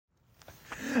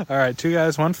All right, two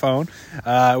guys, one phone.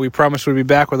 We promised we'd be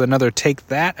back with another Take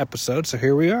That episode, so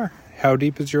here we are. How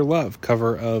Deep Is Your Love?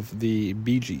 Cover of the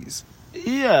Bee Gees.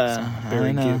 Yeah,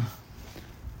 Very cute.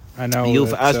 I know you've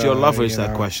that, asked your lovers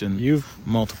that question You've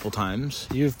multiple times.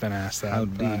 You've been asked that.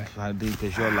 How deep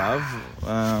is your love?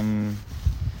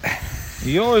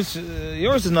 Yours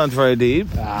is not very deep,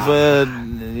 but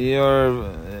you're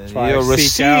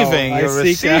receiving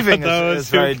is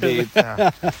very deep.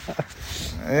 Yeah.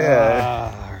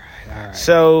 All right.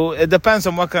 So it depends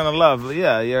on what kind of love.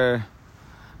 Yeah,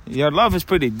 your love is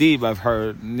pretty deep. I've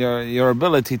heard your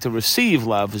ability to receive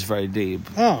love is very deep.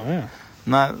 Oh yeah.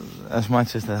 Not as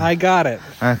much as the. I got it.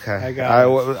 Okay. I got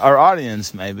it. Our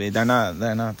audience maybe they're not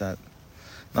the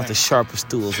sharpest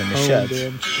tools in the shed.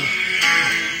 Dude.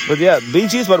 But yeah, Bee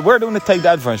Gees. But we're doing the Take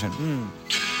That version. And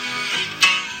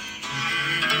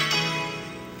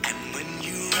when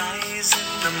you rise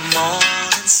in the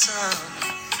morning sun,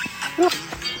 I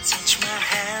touch my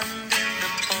hand in the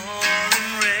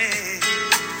pouring rain,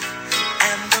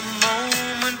 and the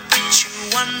moment that you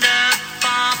wander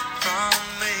far from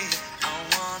me, I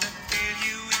wanna feel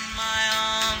you in my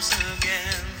arms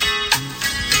again,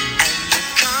 and you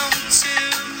come to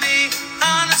me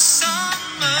on a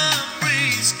summer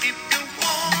breeze, keep you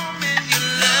warm in your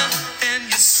love, and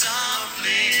you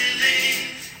softly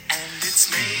leave, and it's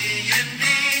me you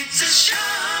need to show.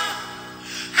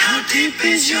 How deep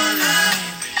is your love?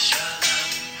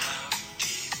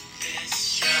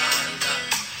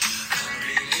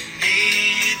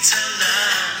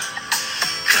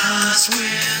 Cause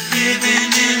we're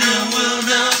living in a world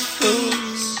of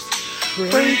fools,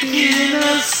 breaking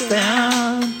us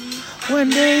down when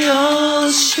they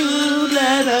all should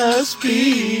let us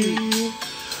be.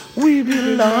 We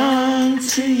belong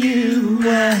to you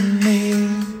and me.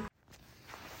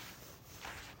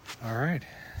 All right.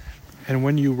 And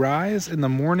when you rise in the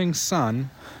morning sun,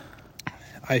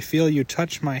 I feel you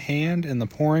touch my hand in the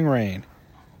pouring rain.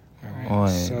 All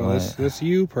right. This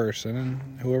you person,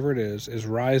 whoever it is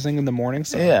rising in the morning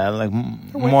sun. Yeah, like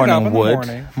morning wood,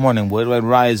 right?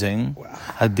 Rising. Wow.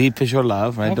 How deep is your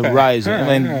love, right? Okay. The rising.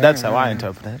 Right, that's how I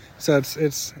interpret it. So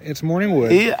it's morning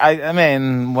wood. Yeah, I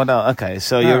mean, what else? Okay,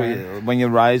 so when you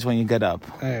rise, when you get up.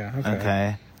 Yeah.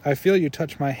 Okay. I feel you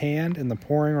touch my hand in the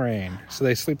pouring rain. So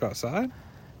they sleep outside?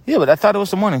 Yeah, but I thought it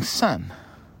was the morning sun.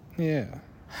 Yeah.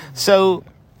 So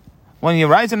when you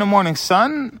rise in the morning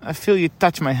sun, I feel you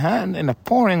touch my hand in the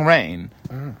pouring rain.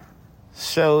 Oh.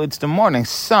 So it's the morning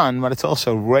sun, but it's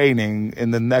also raining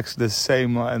in the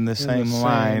same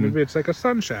line. Maybe it's like a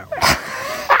sun shower.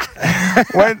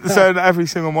 So every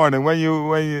single morning, when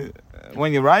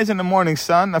you rise in the morning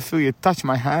sun, I feel you touch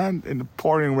my hand in the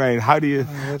pouring rain. How do you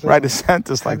write a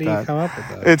sentence like that? How do you come up with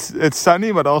that? It's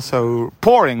sunny, but also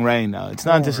pouring rain. Now it's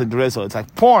not just a drizzle. It's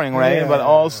like pouring rain, but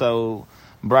also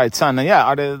bright sun. And yeah,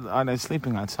 are they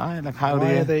sleeping outside? Like Why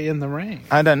are they in the rain?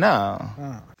 I don't know.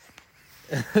 Oh.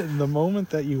 The moment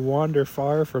that you wander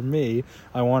far from me,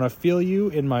 I want to feel you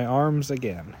in my arms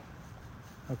again.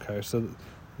 Okay, so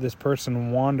this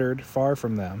person wandered far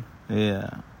from them.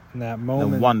 Yeah. In that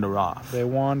moment, they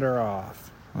wander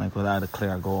off. Like without a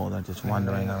clear goal, they're just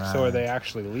wandering around. So are they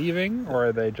actually leaving, or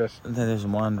are they just? They're just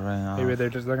wandering off. Maybe they're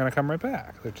going to come right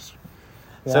back. They're just.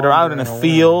 So they're out in a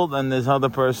field, and this other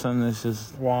person is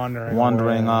just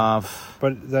wandering off.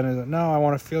 But then, no, I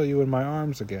want to feel you in my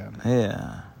arms again.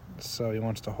 Yeah. So he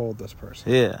wants to hold this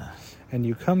person. Yeah. And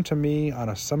you come to me on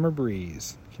a summer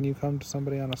breeze. Can you come to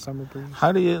somebody on a summer breeze?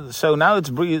 How do you... So now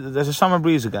it's breeze. There's a summer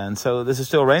breeze again. So this is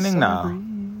still raining now.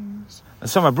 Breeze. A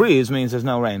summer breeze means there's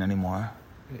no rain anymore.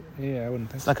 Yeah, I wouldn't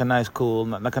think it's like a nice cool...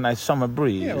 Like a nice summer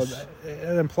breeze. Yeah, well,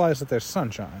 it implies that there's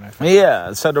sunshine, I think.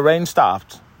 Yeah, so the rain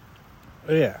stopped.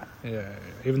 Yeah.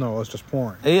 Even though it was just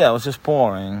pouring. Yeah, it was just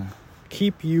pouring.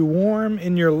 Keep you warm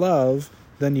in your love,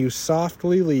 then you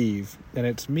softly leave, and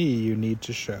it's me you need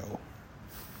to show.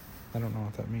 I don't know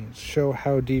what that means. Show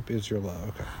how deep is your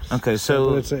love. Okay,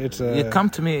 so it's a you come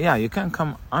to me. Yeah, you can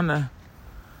come on a.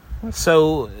 What?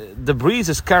 So the breeze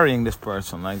is carrying this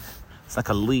person, like it's like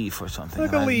a leaf or something.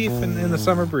 Like a leaf in the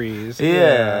summer breeze.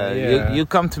 Yeah. You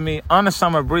come to me on a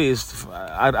summer breeze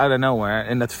out of nowhere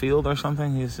in that field or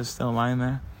something. He's just still lying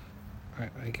there.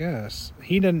 I guess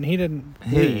he didn't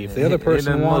leave. The other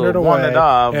person wandered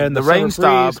off, and the rain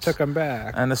stopped, took him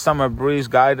back, and the summer breeze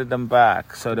guided them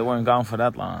back. So they weren't gone for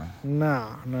that long.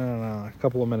 No, a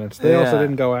couple of minutes. They also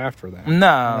didn't go after them.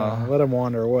 No, let them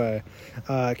wander away.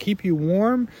 Keep you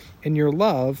warm in your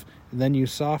love, then you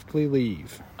softly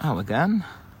leave. Oh, again?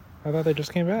 I thought they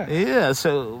just came back. Yeah.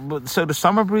 So the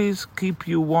summer breeze keep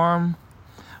you warm.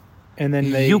 And then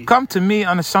you come to me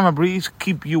on a summer breeze,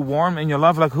 keep you warm in your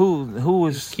love. Like who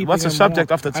is? What's the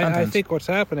subject of that sentence? I think what's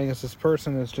happening is this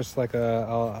person is just like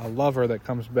a lover that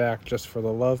comes back just for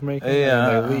the lovemaking, and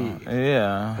then they leave.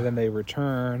 Yeah. And then they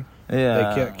return. Yeah.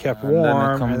 They get kept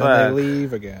warm, and then they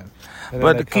leave again.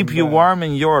 But to keep you warm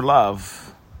in your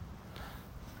love.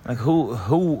 Like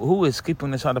who is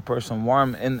keeping this other person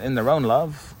warm in their own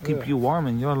love? Keep you warm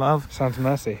in your love. Sounds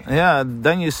messy. Yeah.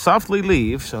 Then you softly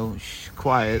leave. So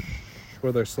quiet.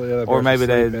 Or maybe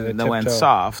they went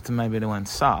soft. Maybe they went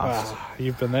soft.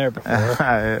 You've been there before.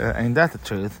 Ain't that the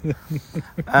truth?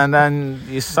 And then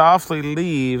you softly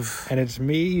leave. And it's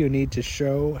me you need to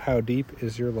show how deep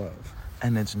is your love.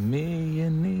 And it's me you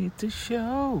need to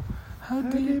show how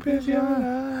deep is your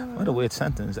love. What a weird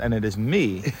sentence. And it is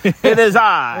me. It is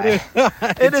I.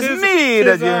 It is me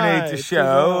that you need to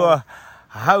show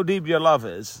how deep your love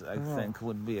is, I think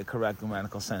would be a correct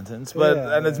grammatical sentence. But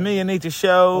and it's me you need to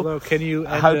show. Although, can you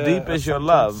how deep is your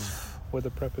love with a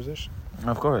preposition?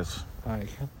 Of course. Like,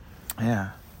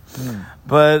 yeah.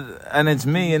 But and it's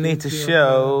me you need to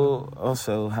show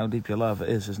also how deep your love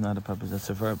is not a preposition. It's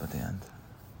a verb at the end.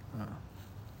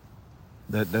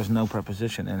 There's no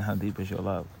preposition in how deep is your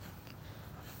love.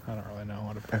 I don't really know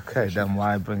what a preposition is. Okay, then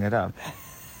why bring it up?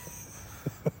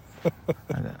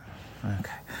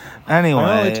 Okay. Anyway,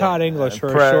 I only taught English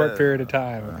for a short period of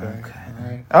time. Okay.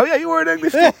 Right. Oh yeah, you were in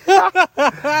English.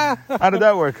 How did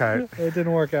that work out? It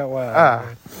didn't work out well.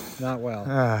 Not well.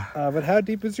 But how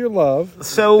deep is your love?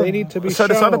 So they need to be so shown.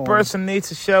 This other person needs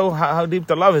to show how deep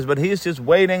their love is, but he's just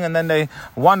waiting, and then they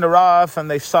wander off, and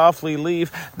they softly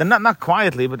leave. They're not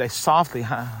quietly, but they softly.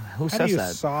 Who says do you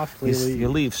that? Softly leave? You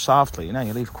leave softly.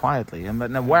 You leave quietly. But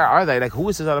now where are they? Like, who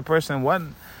is this other person? What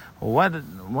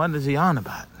is he on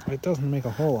about? It doesn't make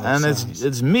a whole lot of sense. And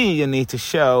it's me you need to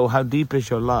show how deep is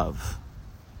your love.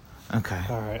 Okay.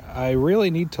 All right. I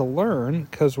really need to learn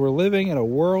because we're living in a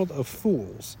world of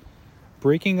fools,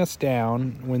 breaking us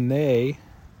down when they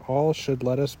all should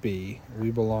let us be.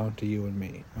 We belong to you and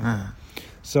me. Okay.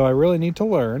 So I really need to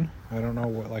learn. I don't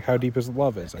know how deep his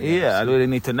love is. I guess. Yeah, I really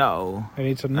need to know. I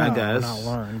need to know. I guess. Not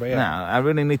learn, but yeah. No, I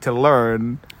really need to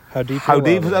learn. How deep?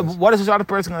 What is this other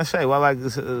person going to say? Well, like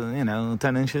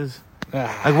 10 inches.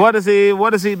 Like what is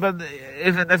he? But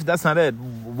if that's not it,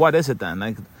 what is it then?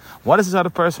 Like, what does this other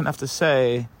person have to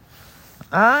say?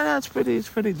 It's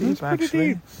pretty deep,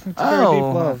 actually. Deep. It's a very deep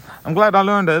love. I'm glad I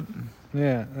learned it.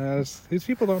 Yeah, these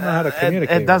people don't know how to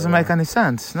communicate. It doesn't make any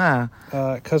sense, no.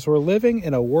 Because we're living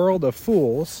in a world of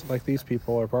fools, like these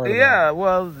people are part of. Yeah,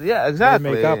 well, yeah, exactly.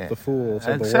 They make up the fools.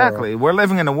 Exactly. We're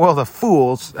living in a world of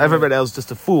fools. Everybody else is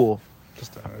just a fool.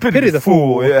 Just pity the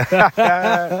fool.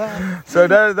 Yeah. So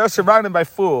they're surrounded by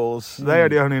fools. They are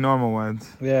the only normal ones.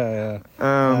 Yeah.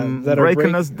 That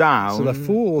breaking us down. So the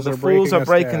fools are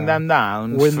breaking them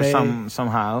down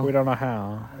somehow. We don't know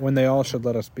how. When they all should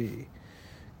let us be.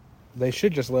 They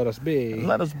should just let us be.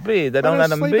 Let us be. They don't let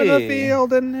them be. Sleep in the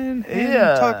field and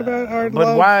talk about our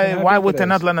love. But why would they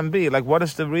not let them be? Like, what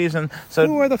is the reason? So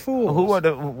who are the fools?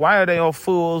 Why are they all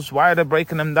fools? Why are they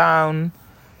breaking them down?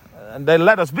 They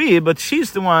let us be, but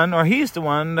she's the one or he's the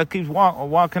one that keeps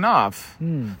walking off.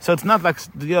 So it's not like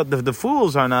the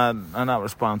fools are not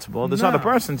responsible. This other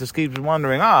person just keeps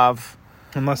wandering off.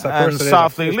 Unless that person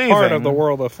softly is leaving. Part of the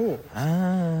world of fools.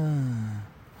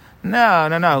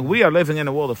 No. We are living in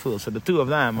a world of fools. So the two of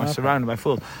them are surrounded by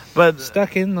fools. But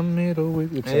stuck in the middle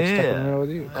with you. Stuck in the middle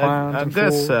with you. Clowns I and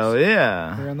guess fools. so,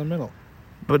 yeah. We're in the middle.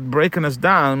 But breaking us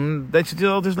down, they should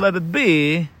all just let it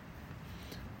be.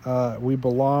 We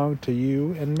belong to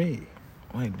you and me.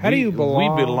 Wait, how do you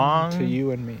belong? We belong to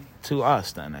you and me. To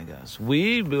us, then, I guess.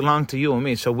 We belong to you and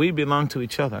me. So we belong to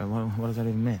each other. What does that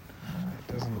even mean?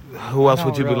 Who else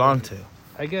would you belong to?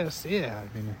 I guess, yeah.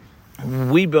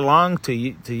 We belong to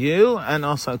you and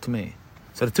also to me.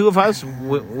 So the two of us,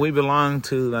 we belong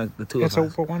to the two of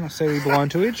us. But why not say we belong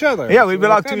to each other? Yeah, we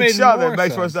belong to each other. It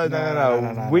makes more sense.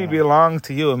 No. We belong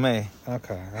to you and me.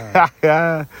 Okay.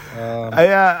 All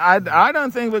right. I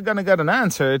don't think we're gonna get an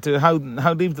answer to how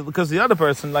deep because the other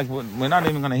person, we're not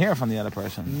even gonna hear from the other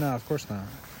person. No, of course not.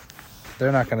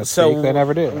 They're not gonna speak. They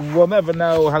never do. We'll never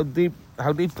know how deep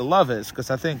the love is because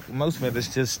I think most of it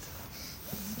is just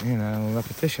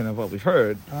repetition of what we've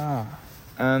heard.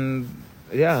 And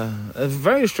yeah, a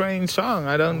very strange song.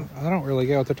 I don't really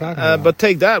get what they're talking about. But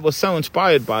Take That was so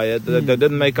inspired by it that they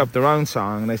didn't make up their own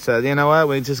song. They said, you know what,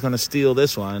 we're just going to steal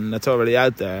this one that's already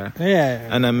out there. Yeah.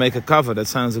 And then make a cover that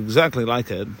sounds exactly like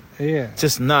it. Yeah.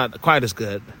 Just not quite as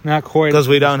good. Not quite. Because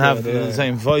we don't have the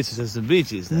same voices as the Bee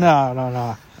Gees.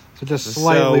 No. So just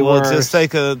slightly worse. So we'll just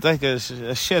take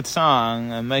a shit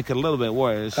song and make it a little bit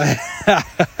worse.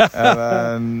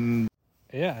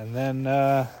 Yeah, and then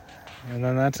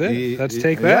that's it. Let's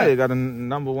take that. Yeah, you got a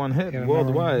 #1 hit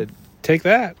worldwide. Take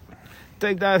that.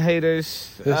 Take that,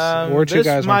 haters.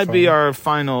 This might be our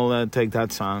final Take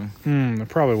That song. It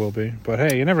probably will be, but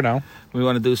hey, you never know. We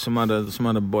want to do some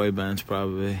other boy bands,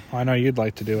 probably. I know you'd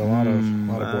like to do a lot of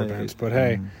boy bands, but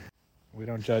hey, we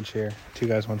don't judge here. 2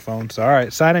 Guys, 1 Phone. So, all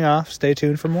right, signing off. Stay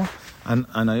tuned for more.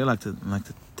 I know you like to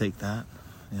take that.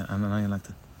 Yeah, I know you like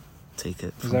to take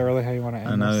it. Is that really how you want to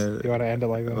end this? You want to end it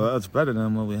like that? Well, it's better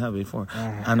than what we had before.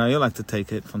 I know you like to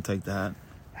take it from Take That.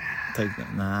 Take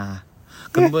that. Nah.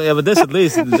 Yeah, but this at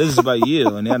least, this is about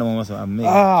you, and the other one was about me.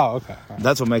 Oh, okay. Right.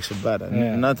 That's what makes it better.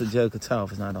 Yeah. Not the joke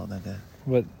itself is not all that good.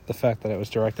 But the fact that it was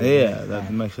directed at me. That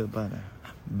makes it better.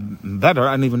 Better?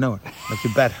 I didn't even know it. Like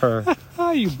you bet her.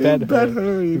 You bet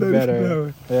her. You bet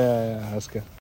her. Yeah, that's good.